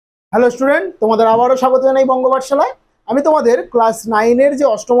Hello student, তোমাদের আবারও স্বাগত জানাই বঙ্গ পাঠশালায়। আমি তোমাদের ক্লাস 9-এর যে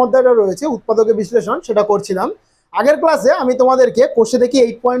অষ্টম অধ্যায়টা রয়েছে উৎপাদকের বিশ্লেষণ সেটা করছিলাম। আগের ক্লাসে আমি তোমাদেরকে কোষে দেখি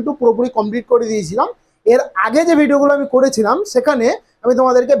 8.2 পুরোপুরি কমপ্লিট করে দিয়েছিলাম। এর আগে যে ভিডিওগুলো আমি করেছিলাম সেখানে আমি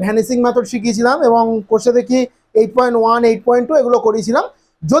তোমাদেরকে ভ্যানিসিং মেথড শিখিয়েছিলাম এবং কোষে দেখি 8.1 8.2 এগুলো করেছিলাম।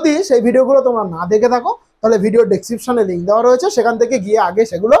 যদি সেই ভিডিওগুলো তোমরা না দেখে থাকো তাহলে ভিডিও ডেসক্রিপশনে লিঙ্ক দেওয়া রয়েছে, সেখান থেকে গিয়ে আগে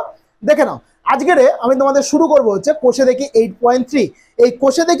সেগুলো দেখে নাও। আজকের আমি তোমাদের শুরু করব হচ্ছে কোষে দেখি 8.3। এই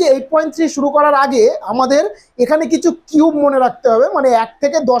কোষে দেখি 8.3 শুরু করার আগে আমাদের এখানে কিছু কিউব মনে রাখতে হবে, মানে 1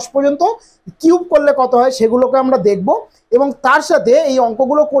 থেকে 10 পর্যন্ত কিউব করলে কত হয় সেগুলোকে আমরা দেখব, এবং তার সাথে এই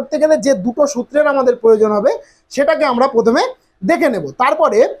অঙ্কগুলো করতে গেলে যে দুটো সূত্রের আমাদের প্রয়োজন হবে সেটাকে আমরা প্রথমে দেখে নেব।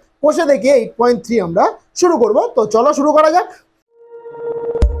 তারপরে কোষে দেখি 8.3 আমরা শুরু করব। তো চলো শুরু করা যাক।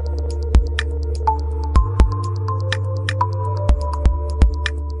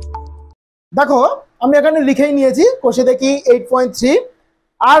 দেখো আমি এখানে লিখেই নিয়েছি কোষে দেখি 8.3,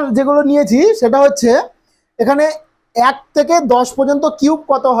 আর যেগুলো নিয়েছি সেটা হচ্ছে এখানে 1 থেকে 10 পর্যন্ত কিউব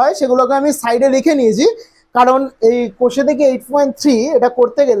কত হয় সেগুলোকে আমি সাইডে লিখে নিয়েছি, কারণ এই কোষে দেখি 8.3 এটা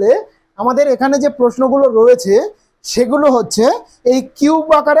করতে গেলে আমাদের এখানে যে প্রশ্নগুলো রয়েছে সেগুলো হচ্ছে এই কিউব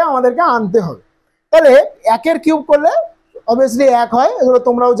আকারে আমাদেরকে আনতে হবে। তাহলে 1-এর কিউব করলে অবভিয়াসলি 1 হয়, এগুলো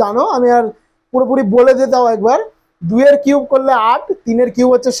তোমরাও জানো, আমি আর পুরোপুরি বলে দিতাম একবার। 2-এর কিউব করলে 8, 3-এর কিউব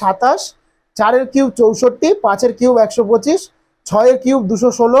হচ্ছে 27, 4-এর cube 64, 5-এর cube 125, 6-এর cube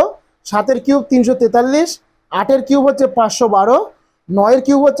 216, 7-এর cube 343, 8-এর cube হচ্ছে 512, 9-এর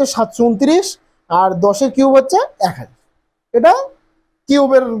কিউব হচ্ছে 729, আর 10-এর কিউব হচ্ছে 1000। এটা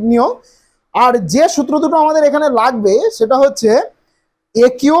কিউবের নিয়ম। আর যে সূত্র দুটো আমাদের এখানে লাগবে সেটা হচ্ছে এ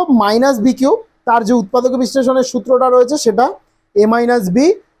কিউব মাইনাস বি কিউব, তার যে উৎপাদক বিশ্লেষণের সূত্রটা রয়েছে সেটা এ minus B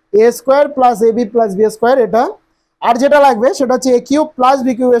A square plus A B plus B square এটা। আর যেটা লাগবে সেটা হচ্ছে এ কিউব প্লাস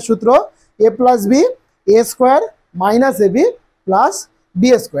বি কিউবের সূত্র এ plus B A square minus A B plus B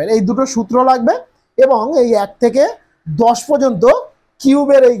square. এই দুটো সূত্র লাগবে, এবং এই 1 থেকে 10 পর্যন্ত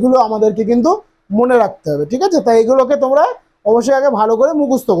কিউবের এইগুলো আমাদেরকে কিন্তু মনে রাখতে হবে, ঠিক আছে? তাই এগুলোকে তোমরা অবশ্যই আগে ভালো করে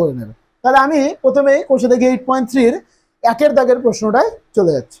মুখস্থ করে নেবে। তাহলে আমি প্রথমেই কোষে দেখি 8.3-র 1-এর দাগের প্রশ্নটায়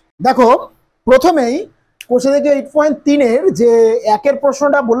চলে যাচ্ছি। দেখো প্রথমেই কোষে দেখি 8.3-এর যে 1-এর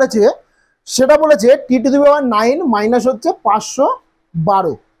প্রশ্নটা বলেছে সেটা বলেছে t⁹ মাইনাস হচ্ছে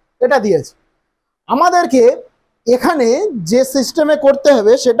 512 এটা দিয়েছে। আমাদেরকে এখানে যে সিস্টেমে করতে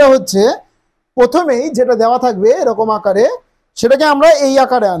হবে সেটা হচ্ছে প্রথমেই যেটা দেওয়া থাকবে এরকম আকারে সেটাকে আমরা এই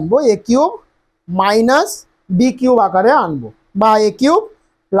আকারে আনবো, এ কিউব মাইনাস বি কিউব আকারে আনবো, বা এ কিউব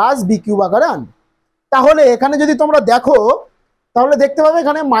প্লাস বি কিউব আকারে আনবো। তাহলে এখানে যদি তোমরা দেখো তাহলে দেখতে পাবে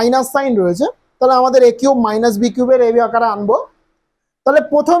এখানে মাইনাস সাইন রয়েছে, তাহলে আমাদের এ কিউব মাইনাস বি কিউবের এই আকারে আনবো। তাহলে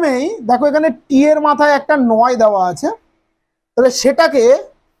প্রথমেই দেখো এখানে টি এর মাথায় একটা 9 দেওয়া আছে, তাহলে সেটাকে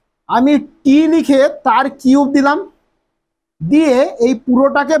আমি টি লিখে তার কিউব দিলাম, দিয়ে এই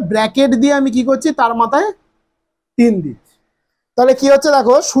পুরোটাকে ব্র্যাকেট দিয়ে আমি কি করছি তার মাথায় 3 দিচ্ছি। তাহলে কি হচ্ছে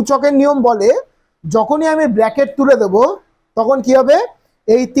দেখো সূচকের নিয়ম বলে যখনই আমি ব্র্যাকেট তুলে দেব তখন কি হবে,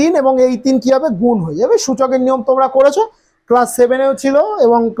 এই 3 এবং এই 3 কি হবে গুণ হয়ে যাবে। সূচকের নিয়ম তোমরা করেছো, ক্লাস 7-এও ছিল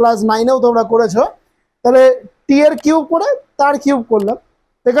এবং ক্লাস 9-এও তোমরা করেছো। তাহলে টি এর কিউব করে তার কিউব করলাম,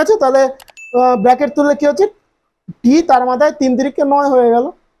 ঠিক আছে? তাহলে ব্র্যাকেট তুললে কি হচ্ছে টি তার মাথায় 3 3 9 হয়ে গেল,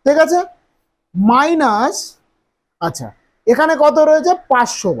 ঠিক আছে? মাইনাস, আচ্ছা এখানে কত রয়েছে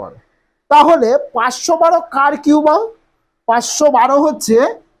 512, তাহলে 512 কার কিউব? 512 হচ্ছে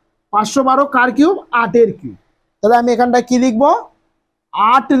 512 কার কিউব? 8-এর কিউব। তাহলে আমি এখানটা কি লিখবো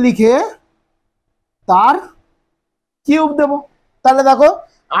 8 লিখে তার কিউব দেব। তাহলে দেখো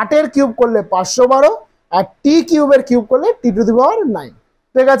 8-এর কিউব করলে 512 আর টি কিউবের কিউব করলে t⁹ 9,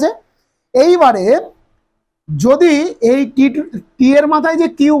 ঠিক আছে? এইবারে যদি এই টি এর মাথায় যে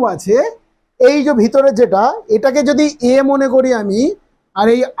কিউব আছে এই যে ভিতরে যেটা, এটাকে যদি এ মনে করি আমি, আর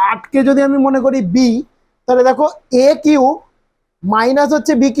এই 8কে যদি আমি মনে করি বি, তাহলে দেখো এ কিউব মাইনাস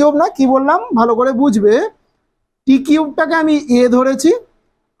হচ্ছে বি কিউব, না কি বললাম ভালো করে বুঝবে। টি কিউবটাকে আমি এ ধরেছি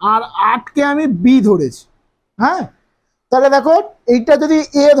আর 8কে আমি বি ধরেছি, হ্যাঁ? তাহলে দেখো এইটা যদি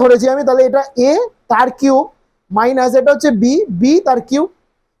এ ধরেছি আমি, তাহলে এটা এ তার কিউব মাইনাস এটা হচ্ছে বি, বি তার কিউব।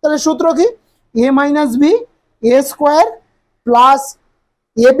 তাহলে সূত্র কি এ minus B A square plus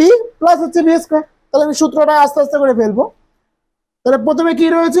A B plus হচ্ছে বি স্কোয়ার। তাহলে আমি সূত্রটা আস্তে আস্তে করে ফেলবো। তাহলে প্রথমে কি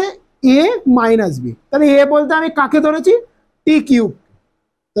রয়েছে এ মাইনাস বি, তাহলে এ বলতে আমি কাকে ধরেছি টি কিউব,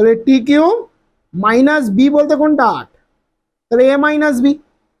 তাহলে টি কিউব মাইনাস বি বলতে কোনটা 8, তাহলে এ মাইনাস বি।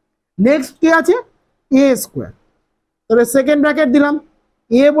 নেক্সট কি আছে এ স্কোয়ার, তাহলে সেকেন্ড ব্র্যাকেট দিলাম,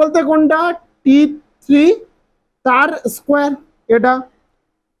 এ বলতে কোনটা t3 তার স্কোয়ার এটা,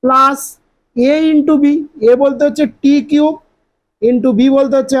 প্লাস এ ইন্টু বি, এ বলতে হচ্ছে টি কিউব ইন্টু বি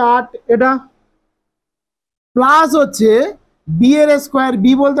বলতে হচ্ছে 8 এটা, প্লাস হচ্ছে বি এর স্কোয়ার,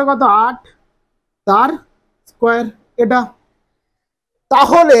 বি বলতে কত 8, তার স্কোয়ার এটা।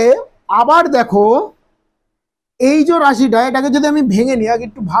 তাহলে আবার দেখো এই যে রাশিটা এটাকে যদি আমি ভেঙে নিই, আগে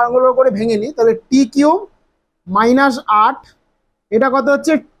একটু ভালো করে ভেঙে নিই, তাহলে টি কিউব মাইনাস 8, এটা কত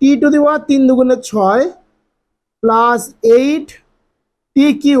হচ্ছে টি টু দি পাওয়ার 3 দুগুণে 6 প্লাস 8 টি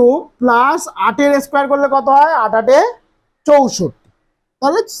কিউব প্লাস 8 এর স্কোয়ার করলে কত হয় 8 8 64,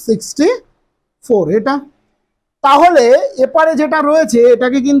 তাহলে 64 এটা। তাহলে এপারে যেটা রয়েছে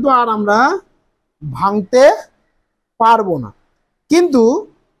এটাকে কিন্তু আর আমরা ভাঙতে পারবো না, কিন্তু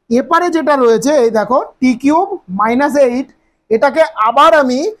এপারে যেটা রয়েছে এই দেখো টি কিউব মাইনাস 8, এটাকে আবার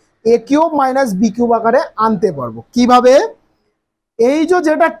আমি এ কিউব মাইনাস বি কিউব আকারে আনতে পারবো। কিভাবে? এই যে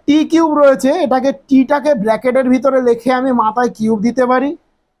যেটা টি কিউব রয়েছে এটাকে টিটাকে ব্র্যাকেটের ভিতরে লিখে আমি মাথায় কিউব দিতে পারি,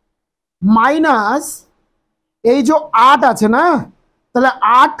 মাইনাস এই যে 8 আছে না, তাহলে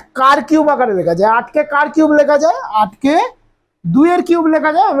 8 কার কিউব আকারে লেখা যায়, 8 কে কার কিউব লেখা যায়, 8 কে 2 এর কিউব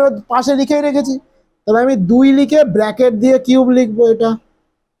লেখা যায়, আমি পাশে লিখেই রেখেছি। তাহলে আমি 2 লিখে ব্র্যাকেট দিয়ে কিউব লিখবো এটা,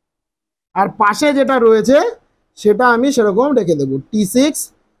 আর পাশে যেটা রয়েছে সেটা আমি সেরকম রেখে দেবো t6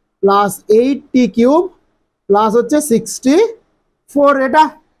 প্লাস 8 টি কিউব প্লাস হচ্ছে 64 এটা।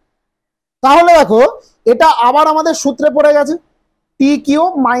 তাহলে দেখো এটা আবার আমাদের সূত্রে পড়ে গেছে, টি কিউব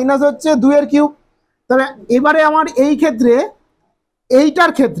মাইনাস হচ্ছে 2 এর কিউব। তাহলে এবারে আমার এই ক্ষেত্রে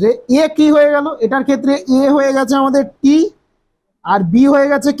এইটার ক্ষেত্রে এ কি হয়ে গেল, এটার ক্ষেত্রে এ হয়ে গেছে আমাদের টি আর বি হয়ে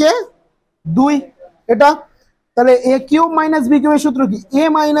গেছে কে 2 এটা। তাহলে এ কিউব মাইনাস বি কিউবের সূত্র কি এ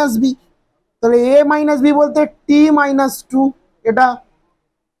মাইনাস বি, তাহলে এ মাইনাস বি বলতে টি মাইনাস 2 এটা,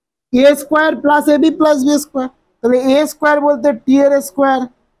 এ square plus A B plus B square, তাহলে এ স্কোয়ার বলতে টি এর স্কোয়ার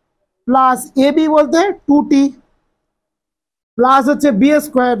প্লাস এ বি বলতে 2t প্লাস হচ্ছে বি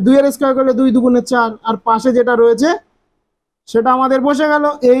স্কোয়ার, 2 এর স্কোয়ার করলে 2 দুগুণে 4, আর পাশে যেটা রয়েছে সেটা আমাদের বসে গেল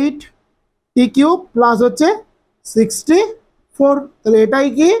 8 টি কিউব প্লাস হচ্ছে 64। তাহলে এটাই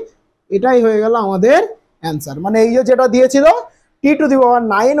কি, এটাই হয়ে গেল আমাদের অ্যান্সার। মানে এই যে যেটা দিয়েছিল টি টু দি পাওয়ার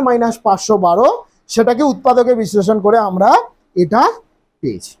 9 মাইনাস 512, সেটাকে উৎপাদকে বিশ্লেষণ করে আমরা এটা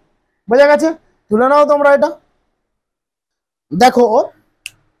পেয়েছি। বোঝা গেছে? তুলে নাও তোমরা এটা। দেখো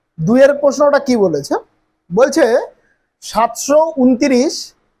 2 এর প্রশ্নটা কি বলেছে, বলছে 729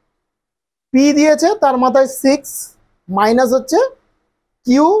 পি দিয়েছে, তার মাথায় 6 মাইনাস হচ্ছে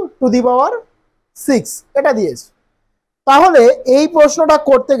কিউ টু দি পাওয়ার 6 এটা দিয়েছে। তাহলে এই প্রশ্নটা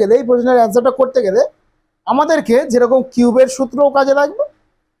করতে গেলে, এই প্রশ্নের অ্যান্সারটা করতে গেলে আমাদেরকে যেরকম কিউবের সূত্রও কাজে লাগবে,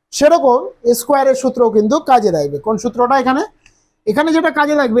 সেরকম স্কোয়ারের সূত্রও কিন্তু কাজে লাগবে। কোন সূত্রটা এখানে, এখানে যেটা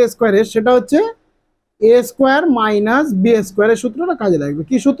কাজে লাগবে স্কোয়ারের সেটা হচ্ছে এ স্কোয়ার মাইনাস বি স্কোয়ারের সূত্রটা কাজে লাগবে।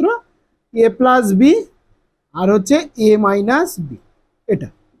 কি সূত্র? এ প্লাস বি আর হচ্ছে এ মাইনাস বি। এটা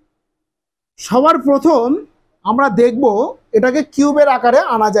সবার প্রথম আমরা দেখব এটাকে কিউবের আকারে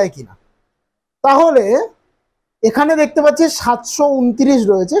আনা যায় কিনা। তাহলে এখানে দেখতে পাচ্ছি 729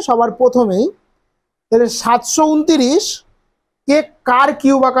 রয়েছে সবার প্রথমেই, তাহলে 729 কে কার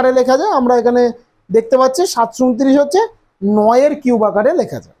কিউব আকারে লেখা যায়, আমরা এখানে দেখতে পাচ্ছি 729 হচ্ছে 9 এর কিউব আকারে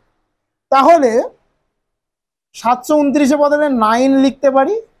লেখা যায়। তাহলে 729 এর বদলে 9 লিখতে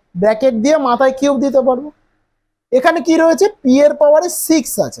পারি, ব্র্যাকেট দিয়ে মাথায় কিউব দিতে পারবো। এখানে কি রয়েছে পি এর পাওয়ারে 6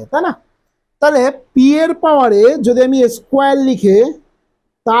 আছে, তাই না? তাহলে পি এর পাওয়ারে যদি আমি স্কোয়ার লিখে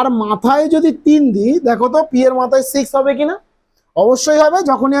তার মাথায় যদি 3 দিই, দেখো তো পি এর মাথায় 6 হবে কিনা, অবশ্যই হবে।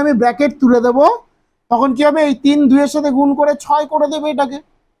 যখনই আমি ব্র্যাকেট তুলে দেব তখন কি হবে, এই 3 2 এর সাথে গুণ করে 6 করে দেবে এটাকে,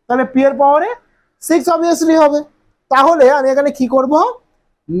 তাহলে পি এর পাওয়ারে 6 অবভিয়াসলি হবে। তাহলে আমি এখানে কি করব,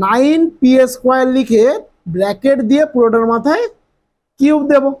 9 পি স্কোয়ার লিখে ব্র্যাকেট দিয়ে পুরোটার মাথায় কিউব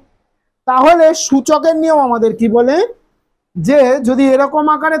দেব। তাহলে সূচকের নিয়ম আমাদের কি বলে, যে যদি এরকম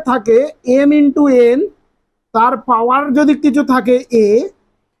আকারে থাকে এম ইন্টু এন, তার পাওয়ার যদি কিছু থাকে এ,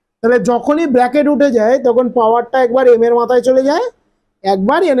 তাহলে যখনই ব্র্যাকেট উঠে যায় তখন পাওয়ারটা একবার এম এর মাথায় চলে যায়,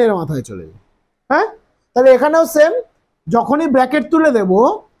 একবার এন এর মাথায় চলে যায়। হ্যাঁ, তাহলে এখানেও সেম, যখনই ব্র্যাকেট তুলে দেব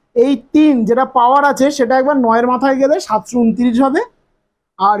এই 3 যেটা পাওয়ার আছে সেটা একবার 9 এর মাথায় গেলে 729 হবে,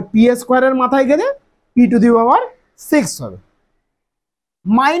 আর পি স্কোয়ারের মাথায় গেলে পি টু দি পাওয়ার 6 হবে।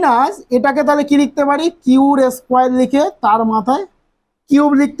 মাইনাস এটাকে তাহলে কি লিখতে পারি, কিউর স্কোয়ার লিখে তার মাথায়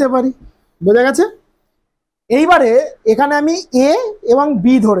কিউব লিখতে পারি। বোঝা গেছে? এইবারে এখানে আমি এ এবং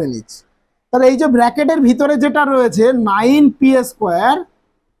বি ধরে নিচ্ছি, তাহলে এই যে ব্র্যাকেটের ভিতরে যেটা রয়েছে 9 পি স্কোয়ার,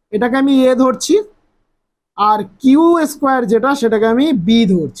 এটাকে আমি এ ধরছি, আর কিউ স্কোয়ার যেটা সেটাকে আমি বি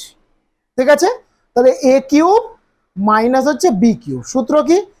ধরছি। ঠিক আছে? তাহলে এ কিউব মাইনাস হচ্ছে বি কিউব, সূত্র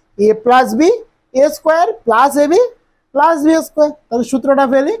কি এ plus B A square plus A B plus B square. তাহলে সূত্রটা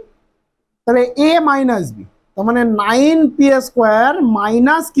ফেলি, তাহলে এ মাইনাস বি, তার মানে 9 P square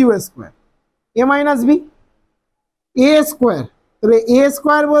minus Q square, A minus B A square. তাহলে এ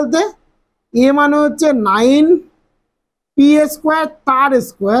স্কোয়ার বলতে এ মানে হচ্ছে 9 পি স্কোয়ার তার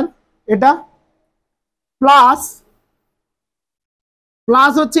স্কোয়ার, এটা প্লাস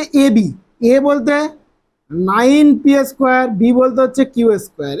প্লাস হচ্ছে এ বি, এ বলতে 9p স্কোয়ার, বি বলতে হচ্ছে কিউ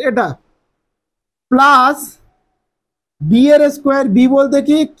স্কোয়ার, এটা প্লাস বি এর স্কোয়ার, বি বলতে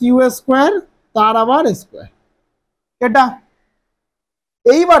কি কিউ স্কোয়ার তার আবার স্কোয়ার, এটা।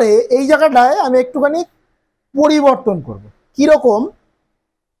 এইবারে এই জায়গাটায় আমি একটুখানি পরিবর্তন করব, কিরকম,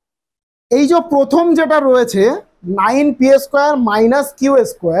 এই যে প্রথম যেটা রয়েছে 9p square minus Q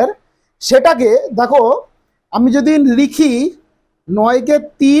square, সেটাকে দেখো আমি যদি লিখি 9কে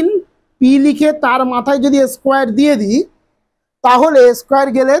 3 পি লিখে তার মাথায় যদি স্কোয়ার দিয়ে দিই, তাহলে স্কোয়ার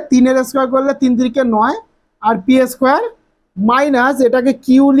গেলে 3-এর স্কোয়ার করলে 3 3-কে 9 আর পি স্কোয়ার মাইনাস এটাকে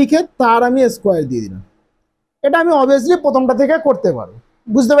কিউ লিখে তার আমি স্কোয়ার দিয়ে দিলাম। এটা আমি অবভিয়াসলি প্রথমটা থেকে করতে পারবো,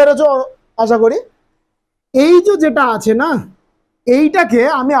 বুঝতে পেরেছো আশা করি। এই যে যেটা আছে না, এইটাকে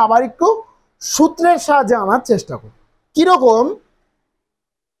আমি আবার একটু সূত্রের সাহায্যে আনার চেষ্টা করি। কিরকম,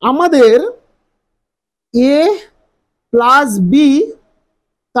 আমাদের এ প্লাস বি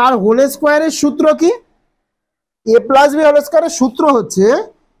তার হোল স্কোয়ারের সূত্র কি, এ প্লাস বি হোল স্কোয়ারের সূত্র হচ্ছে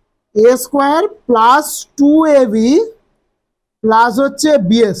এ স্কোয়ার প্লাস 2ab প্লাস হচ্ছে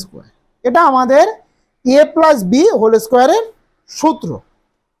বি স্কোয়ার, এটা আমাদের এ প্লাস বি হোল স্কোয়ারের সূত্র।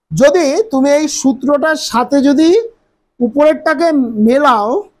 যদি তুমি এই সূত্রটার সাথে যদি উপরেরটাকে মেলাও,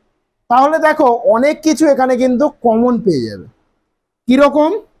 তাহলে দেখো অনেক কিছু এখানে কিন্তু কমন পেয়ে যাবে।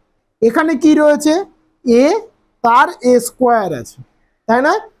 কিরকম, এখানে কি রয়েছে, এ তার এ স্কোয়ার আছে, তাই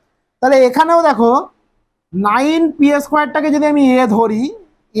না? তাহলে এখানেও দেখো 9p স্কোয়ারটাকে যদি আমি এ ধরি,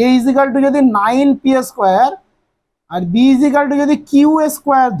 এ ইজিক্যাল টু যদি 9p স্কোয়ার আর বি ইজিক্যাল টু যদি কিউ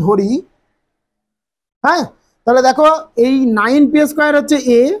স্কোয়ার ধরি, হ্যাঁ, তাহলে দেখো এই 9p স্কোয়ার হচ্ছে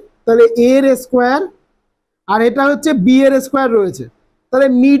এ, তাহলে এর স্কোয়ার, আর এটা হচ্ছে বি এর স্কোয়ার রয়েছে, তাহলে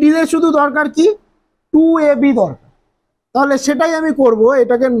মিডিলে শুধু দরকার কি 2ab দরকার। তাহলে সেটাই আমি করব,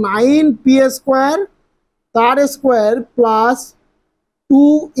 এটাকে 9p স্কোয়ার তার স্কোয়ার প্লাস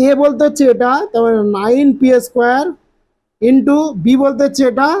 2a বলতে হচ্ছে এটা, তাহলে 9p স্কোয়ার ইন্টু বি বলতে হচ্ছে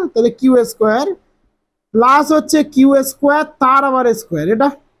এটা, তাহলে কিউ স্কোয়ার প্লাস হচ্ছে কিউ স্কোয়ার তার আবার স্কোয়ার, এটা।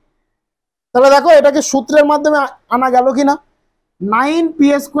 তাহলে দেখো এটাকে সূত্রের মাধ্যমে আনা গেল কিনা, 9p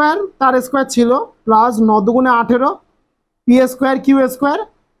স্কোয়ার তার স্কোয়ার ছিল প্লাস 9 দুগুণে 18 P square Q square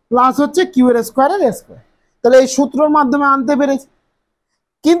plus হচ্ছে কিউ এর স্কোয়ারের স্কোয়ার, তাহলে এই সূত্রের মাধ্যমে আনতে পেরেছি।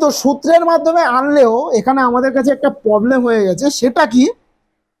 কিন্তু সূত্রের মাধ্যমে আনলেও এখানে আমাদের কাছে একটা প্রবলেম হয়ে গেছে, সেটা কি,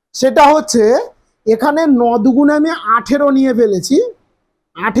 সেটা হচ্ছে এখানে 9 দুগুণে আমি 18 নিয়ে ফেলেছি,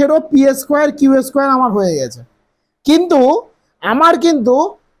 18 পি স্কোয়ার কিউ স্কোয়ার আমার হয়ে গেছে, কিন্তু আমার কিন্তু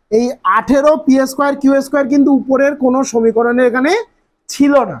এই 18 পি স্কোয়ার কিউ স্কোয়ার কিন্তু উপরের কোনো সমীকরণে এখানে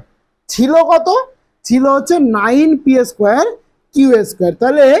ছিল না, ছিল কত, ছিল হচ্ছে 9p স্কোয়ার কিউ স্কোয়ার,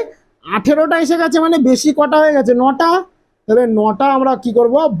 তাহলে 18টা এসে গেছে, মানে বেশি কটা হয়ে গেছে, 9টা, তাহলে 9টা আমরা কি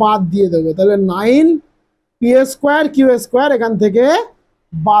করব, বাদ দিয়ে দেবো, তাহলে 9p স্কোয়ার কিউ স্কোয়ার এখান থেকে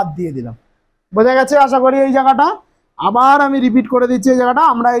বাদ দিয়ে দিলাম। বোঝা গেছে আশা করি এই জায়গাটা। আবার আমি রিপিট করে দিচ্ছি, এই জায়গাটা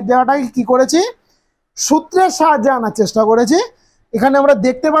আমরা এই জায়গাটায় কি করেছি, সূত্রের সাহায্যে আনার চেষ্টা করেছি। এখানে আমরা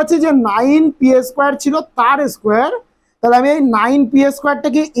দেখতে পাচ্ছি যে 9p স্কোয়ার ছিল তার স্কোয়ার, তাহলে আমি এই 9p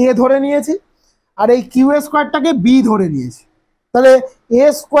স্কোয়ারটাকে এ ধরে নিয়েছি আর এই কিউ স্কোয়ারটাকে বি ধরে নিয়েছি, তাহলে এ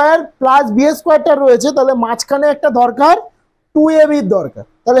স্কোয়ার প্লাস বি স্কোয়ারটা রয়েছে, তাহলে মাঝখানে একটা দরকার 2ab দরকার,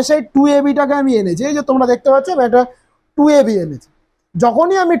 তাহলে সেই 2abটাকে আমি এনেছি, এই যে তোমরা দেখতে পাচ্ছ আমি একটা 2ab এনেছি।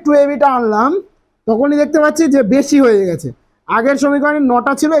 যখনই আমি 2abটা আনলাম তখনই দেখতে পাচ্ছি যে বেশি হয়ে গেছে, আগের সমীকরণে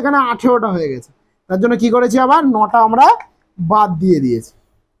 9টা ছিল, এখানে 18টা হয়ে গেছে, তার জন্য কি করেছি, আবার 9টা আমরা বাদ দিয়ে দিয়েছি।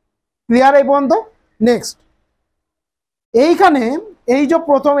 ক্লিয়ার এই পর্যন্ত? নেক্সট, এইখানে এই যে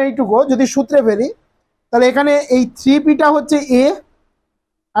প্রথম এইটুকু যদি সূত্রে ফেলি, তাহলে এখানে এই 3pটা হচ্ছে এ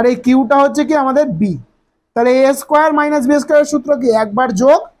আর এই কিউটা হচ্ছে কি আমাদের বি, তাহলে এ স্কোয়ার মাইনাস বি স্কোয়ারের সূত্র কি, একবার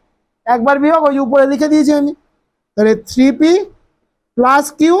যোগ একবার বিয়োগ, ওই উপরে লিখে দিয়েছি আমি, তাহলে 3p প্লাস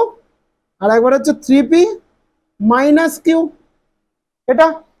কিউ আর একবার হচ্ছে 3p মাইনাস কিউ, এটা।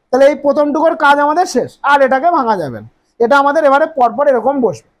 তাহলে এই প্রথমটুকুর কাজ আমাদের শেষ, আর এটাকে ভাঙা যাবে না, এটা আমাদের এবারে পরপর এরকম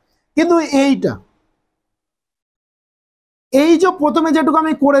বসবে। কিন্তু এইটা, এই যে প্রথমে যেটুকু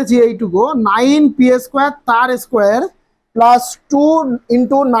আমি করেছি এইটুকু 9p স্কোয়ার তার square plus 2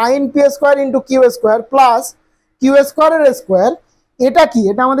 into 9p square into Q square plus Q স্কোয়ারের স্কোয়ার, এটা কি,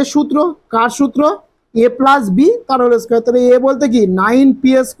 এটা আমাদের সূত্র, কার সূত্র, এ প্লাস বি তার হোল স্কোয়ার, তাহলে এ বলতে কি 9p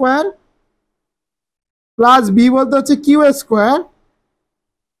স্কোয়ার প্লাস বি বলতে হচ্ছে কিউ স্কোয়ার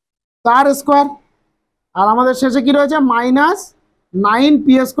তার স্কোয়ার, আর আমাদের শেষে কি রয়েছে minus 9p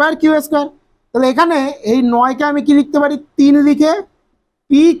square Q square. তাহলে এখানে এই 9কে আমি কি লিখতে পারি, 3 লিখে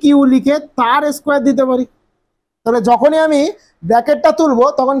পি কিউ লিখে তার স্কোয়ার দিতে পারি, তাহলে যখনই আমি ব্র্যাকেটটা তুলবো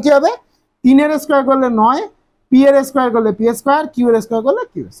তখন কি হবে, 3-এর স্কোয়ার করলে 9 পি এর স্কোয়ার করলে পি স্কোয়ার, কিউ এর স্কোয়ার করলে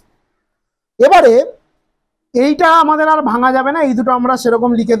কিউ স্কোয়ার। এবারে এইটা আমাদের আর ভাঙা যাবে না, এই দুটো আমরা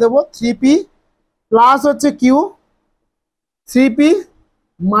সেরকম লিখে দেবো, 3p প্লাস হচ্ছে কিউ, 3p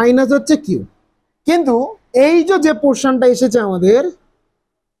মাইনাস হচ্ছে কিউ। কিন্তু এই যে পোর্শনটা এসেছে আমাদের,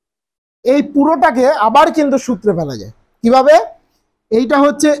 এই পুরোটাকে আবার কিন্তু সূত্রে ফেলা যায়। কিভাবে? এইটা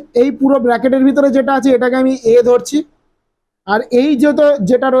হচ্ছে এই পুরো ব্র্যাকেটের ভিতরে যেটা আছে এটাকে আমি এ ধরছি, আর এই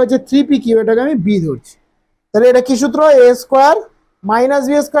যেটা রয়েছে 3p কিউ এটাকে আমি বি ধরছি। তাহলে এটা কি সূত্র? এ স্কোয়ার মাইনাস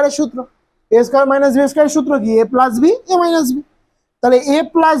বি স্কোয়ারের সূত্র। এ স্কোয়ার মাইনাস বি স্কোয়ারের সূত্র কি? এ plus B A minus B. তাহলে এ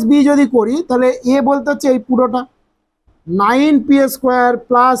প্লাস বি যদি করি তাহলে এ বলতে হচ্ছে এই পুরোটা 9p square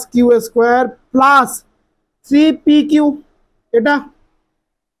plus Q square plus 3p Q. এটা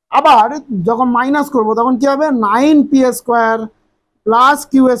আবার যখন মাইনাস করব তখন কি হবে? 9p square plus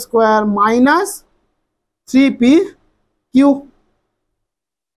Q square minus 3p Q.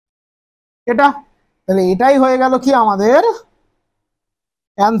 এটা তাহলে এটাই হয়ে গেল কি আমাদের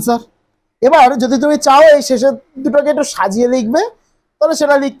অ্যান্সার। এবার যদি তুমি চাও এই শেষের দুটোকে একটু সাজিয়ে লিখবে তাহলে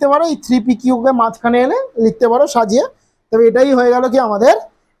সেটা লিখতে পারো, এই 3p কিউকে মাঝখানে এনে লিখতে পারো সাজিয়ে। তবে এটাই হয়ে গেল কি আমাদের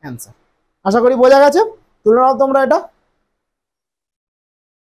অ্যান্সার। আশা করি বোঝা গেছে। তুলে নাও তোমরা এটা।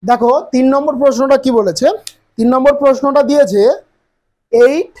 দেখো 3 নম্বর প্রশ্নটা কি বলেছে। 3 নম্বর প্রশ্নটা দিয়েছে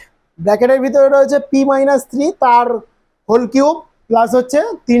 8 ব্র্যাকেটের ভিতরে রয়েছে p মাইনাস 3 তার হোল কিউব প্লাস হচ্ছে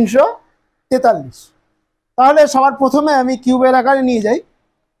 343। তাহলে সবার প্রথমে আমি কিউবের আকারে নিয়ে যাই।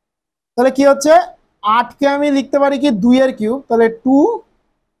 তাহলে কি হচ্ছে? 8কে আমি লিখতে পারি কি 2 এর কিউব, তাহলে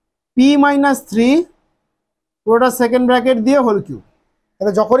 2p মাইনাস 3 পুরোটা সেকেন্ড ব্র্যাকেট দিয়ে হোল কিউব।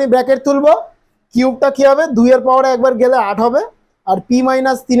 তাহলে যখনই ব্র্যাকেট তুলবো কিউবটা কি হবে? 2 এর পাওয়ারে একবার গেলে 8 হবে, আর p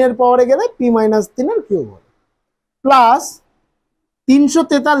মাইনাস 3 এর পাওয়ারে গেলে p মাইনাস 3 এর কিউব হবে, প্লাস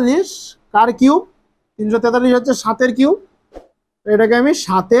 343 কার কিউব? 343 হচ্ছে 7 এর কিউব, এটাকে আমি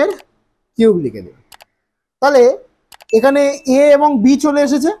 7 এর কিউব লিখে দেব। তাহলে এখানে এ এবং বি চলে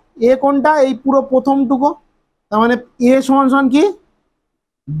এসেছে। এ কোনটা? এই পুরো প্রথমটুকু, তার মানে এ সমান সমান কি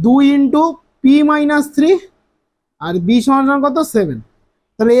 2 ইন্টু পি মাইনাস 3 আর বি সমান সমান কত? 7।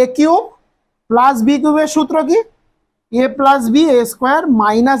 তাহলে এ কিউব প্লাস বি কিউবের সূত্র কি? এ plus B A square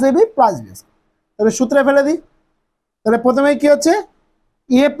minus A B plus B. তাহলে সূত্রে ফেলে দিই। তাহলে প্রথমে কি হচ্ছে?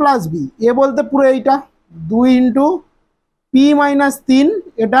 এ প্লাস বি, এ বলতে পুরো এইটা 2 ইন্টু পি মাইনাস 3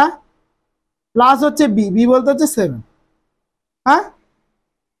 এটা প্লাস হচ্ছে বি, বি বলতে হচ্ছে 7। হ্যাঁ,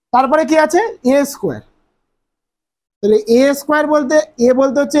 তারপরে কি আছে? এ স্কোয়ার। তাহলে এ স্কোয়ার বলতে এ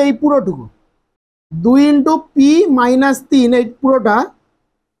বলতে হচ্ছে এই পুরোটুকু 2 ইন্টু পি মাইনাস 3 এই পুরোটা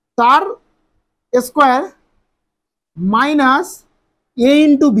তার স্কোয়ার মাইনাস এ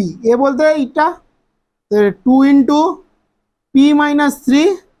ইন্টু বি, এ বলতে এইটা 2 ইন্টু পি মাইনাস 3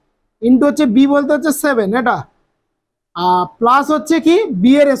 ইন্টু হচ্ছে বি বলতে হচ্ছে 7 এটা, প্লাস হচ্ছে কি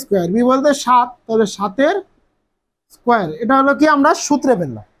বি এর স্কোয়ার, বি বলতে 7, তাহলে 7 এর স্কোয়ার। এটা হলো কি আমরা সূত্রে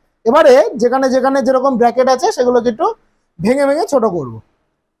ফেললাম। এবারে যেখানে যেখানে যেরকম ব্র্যাকেট আছে সেগুলোকে একটু ভেঙে ভেঙে ছোট করব।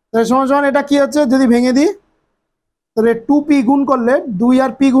 তাহলে সমান সমান এটা কি হচ্ছে? যদি ভেঙে দিই তাহলে 2p গুণ করলে 2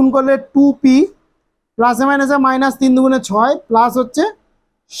 আর p গুণ করলে 2p প্লাসে মাইনাসে মাইনাস 3 দুগুণে 6 প্লাস হচ্ছে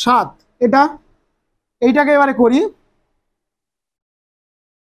 7। এটা এইটাকে এবারে করি,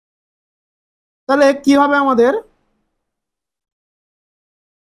 তাহলে কি হবে আমাদের?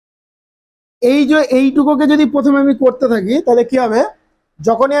 এই যে এইটুকুকে যদি প্রথমে আমি করতে থাকি তাহলে কি হবে?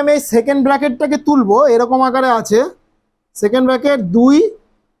 যখনই আমি এই সেকেন্ড ব্র্যাকেটটাকে তুলবো এরকম আকারে আছে, second bracket 2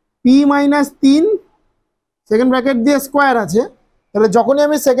 P minus 3 second bracket দিয়ে স্কোয়ার আছে। তাহলে যখনই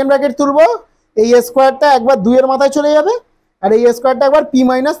আমি সেকেন্ড ব্র্যাকেট তুলবো এই স্কোয়ারটা একবার 2 এর মাথায় চলে যাবে, আর এই স্কোয়ারটা একবার পি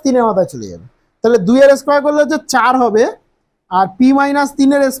মাইনাস 3 এর মাথায় চলে যাবে। তাহলে 2 এর স্কোয়ার করলে হচ্ছে 4 হবে, আর পি মাইনাস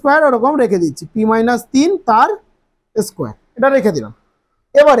 3 এর স্কোয়ার ওরকম রেখে দিচ্ছি, পি মাইনাস 3 তার স্কোয়ার, এটা রেখে দিলাম।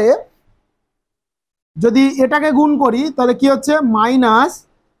 এবারে যদি এটাকে গুণ করি তাহলে কি হচ্ছে? মাইনাস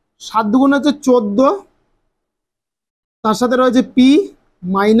 7 দুগুণ হচ্ছে 14, তার সাথে রয়েছে পি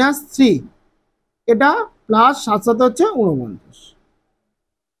মাইনাস 3 এটা প্লাস 7 সাথে হচ্ছে 49।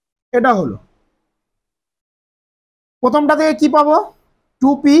 এটা হলো প্রথমটা থেকে কি পাবো?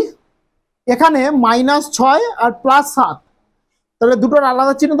 2p, এখানে মাইনাস 6 আর প্লাস 7, তাহলে দুটোর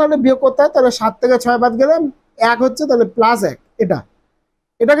আলাদা চিহ্ন তাহলে বিয়োগ করতে হয়। তাহলে 7 থেকে 6 বাদ গেলে 1 হচ্ছে, তাহলে প্লাস 1।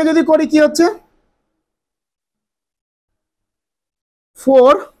 এটাকে যদি করি কি হচ্ছে?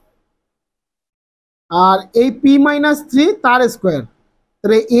 4 আর এই পি মাইনাস 3 তার স্কোয়ার,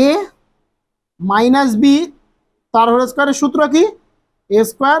 তাহলে এ মাইনাস বি তার হোল স্কোয়ারের সূত্র কি? এ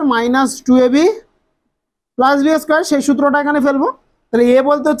square minus 2ab plus B square, সেই সূত্রটা এখানে ফেলবো। তাহলে এ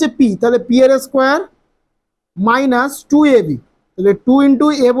বলতে হচ্ছে পি, তাহলে পি এর স্কোয়ার মাইনাস 2ab, তাহলে 2 ইন্টু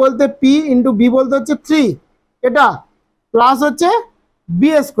এ বলতে পি ইন্টু বি বলতে হচ্ছে 3 এটা, প্লাস হচ্ছে বি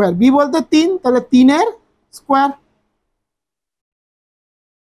স্কোয়ার, বি বলতে 3, তাহলে 3 এর স্কোয়ার।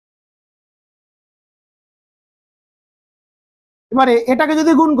 এবারে এটাকে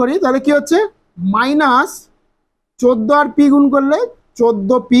যদি গুণ করি তাহলে কি হচ্ছে, -14 আর পি গুণ করলে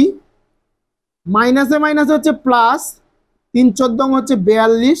 14p, মাইনাসে মাইনাসে হচ্ছে প্লাস 3×14 হচ্ছে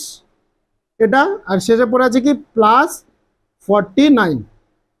 42, এটা আর শেষে পড়ে আছে কি +49,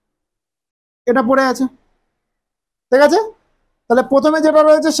 এটা পড়ে আছে। ঠিক আছে, তাহলে প্রথমে যেটা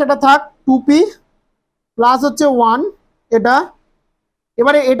রয়েছে সেটা থাক 2p প্লাস হচ্ছে 1 এটা।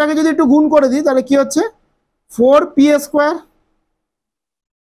 এবারে এটাকে যদি একটু গুণ করে দিই তাহলে কি হচ্ছে 4p²,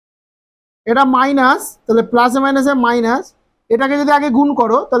 এটা মাইনাস, তাহলে প্লাসে মাইনাসে মাইনাস, এটাকে যদি আগে গুণ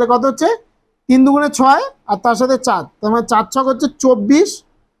করো তাহলে কত হচ্ছে 3 দুগুণে 6 আর তার সাথে 4, তার মানে 4×6 হচ্ছে 24,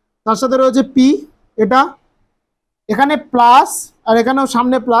 তার সাথে রয়েছে পি, এটা এখানে প্লাস আর এখানেও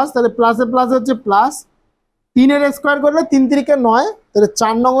সামনে প্লাস, তাহলে প্লাসে প্লাস হচ্ছে প্লাস, 3-এর স্কোয়ার করলে 3×3 = 9, তাহলে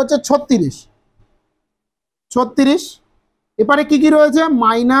 4 নং হচ্ছে 36। এবারে কি কি রয়েছে,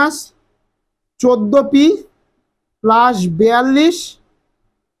 -14p প্লাস 42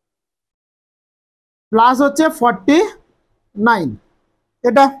 প্লাস হচ্ছে 49,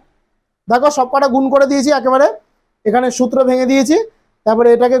 এটা দেখো সব কটা গুণ করে দিয়েছি একেবারে, এখানে সূত্র ভেঙে দিয়েছি, তারপরে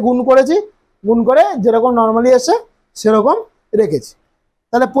এটাকে গুণ করেছি, গুণ করে যেরকম নর্মালি এসে সেরকম রেখেছি।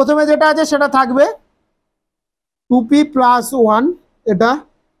 তাহলে প্রথমে যেটা আছে সেটা থাকবে 2p + 1, এটা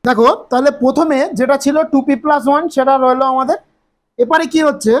দেখো তাহলে প্রথমে যেটা ছিল 2p + 1 সেটা রইলো আমাদের। এবারে কি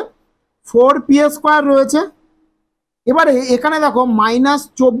হচ্ছে 4p² রয়েছে, এবারে এখানে দেখো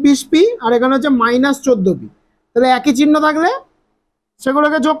 -24p আর এখানে হচ্ছে -14p, তাহলে একই চিহ্ন থাকলে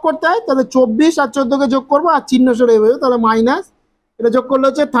সেগুলোকে যোগ করতে হয়, তাহলে 24 আর 14কে যোগ করবো আর চিহ্ন সরে যাবে, তাহলে মাইনাস, এটা যোগ করলে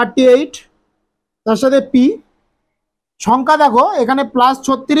হচ্ছে 38, তার সাথে পি সংখ্যা দেখো এখানে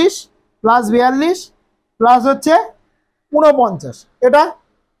 +36 +42 প্লাস হচ্ছে 49, এটা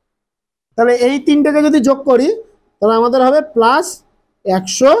তাহলে এই তিনটাকে যদি যোগ করি তাহলে আমাদের হবে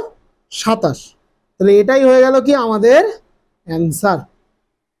 +127, তাহলে এটাই হয়ে গেল কি আমাদের অ্যান্সার।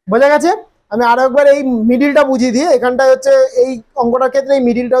 বোঝা গেছে? আমি আরো একবার এই মিডিলটা বুঝিয়ে দিই, এখানটায় হচ্ছে এই অঙ্কটার ক্ষেত্রে এই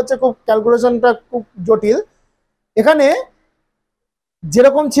মিডিলটা হচ্ছে খুব ক্যালকুলেশনটা খুব জটিল। এখানে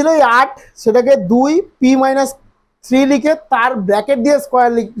যেরকম ছিল এই 8 সেটাকে 2p-3 লিখে তার ব্র্যাকেট দিয়ে স্কোয়ার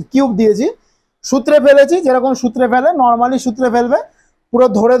কিউব দিয়েছি, সূত্রে ফেলেছি, যেরকম সূত্রে ফেলে নর্মালি সূত্রে ফেলবে, পুরো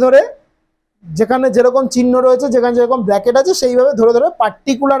ধরে ধরে যেখানে যেরকম চিহ্ন রয়েছে যেখানে যেরকম ব্র্যাকেট আছে সেইভাবে ধরে ধরে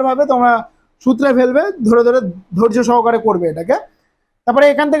পার্টিকুলারভাবে তোমরা সূত্রে ফেলবে, ধরে ধরে ধৈর্য সহকারে করবে এটাকে। তারপরে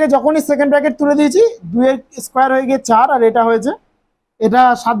এখান থেকে যখনই সেকেন্ড ব্র্যাকেট তুলে দিয়েছি 2-এর স্কোয়ার হয়ে গিয়ে 4 আর এটা হয়েছে, এটা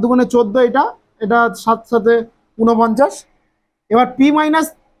 7 দুগুণে 14, এটা 7 সাথে 49। এবার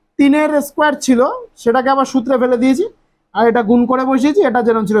p-3-এর স্কোয়ার ছিল সেটাকে আবার সূত্রে ফেলে দিয়েছি আর এটা গুণ করে বসিয়েছি, এটা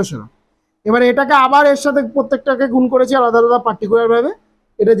যেরকম ছিল সেরকম। এবার এটাকে আবার এর সাথে প্রত্যেকটাকে গুণ করেছি আলাদা আলাদা পার্টিকুলারভাবে,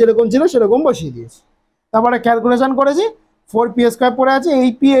 এটা যেরকম ছিল সেরকম বসিয়ে দিয়েছি। তারপরে ক্যালকুলেশন করেছি, 4p² পড়ে আছে, এই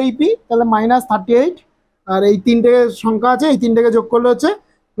পি তাহলে -38, আর এই তিনটে সংখ্যা আছে এই তিনটেকে যোগ করলে হচ্ছে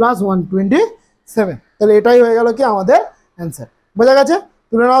 +127, তাহলে এটাই হয়ে গেল কি আমাদের অ্যান্সার। বোঝা গেছে?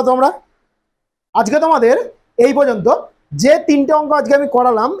 তুলে নাও তোমরা। আজকে তোমাদের এই পর্যন্ত। যে তিনটে অঙ্ক আজকে আমি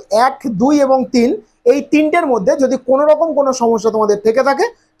করালাম 1, 2 এবং 3, এই তিনটের মধ্যে যদি কোনো রকম কোনো সমস্যা তোমাদের থেকে থাকে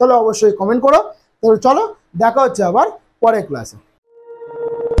তাহলে অবশ্যই কমেন্ট করো। তাহলে চলো দেখা হচ্ছে আবার পরের ক্লাসে।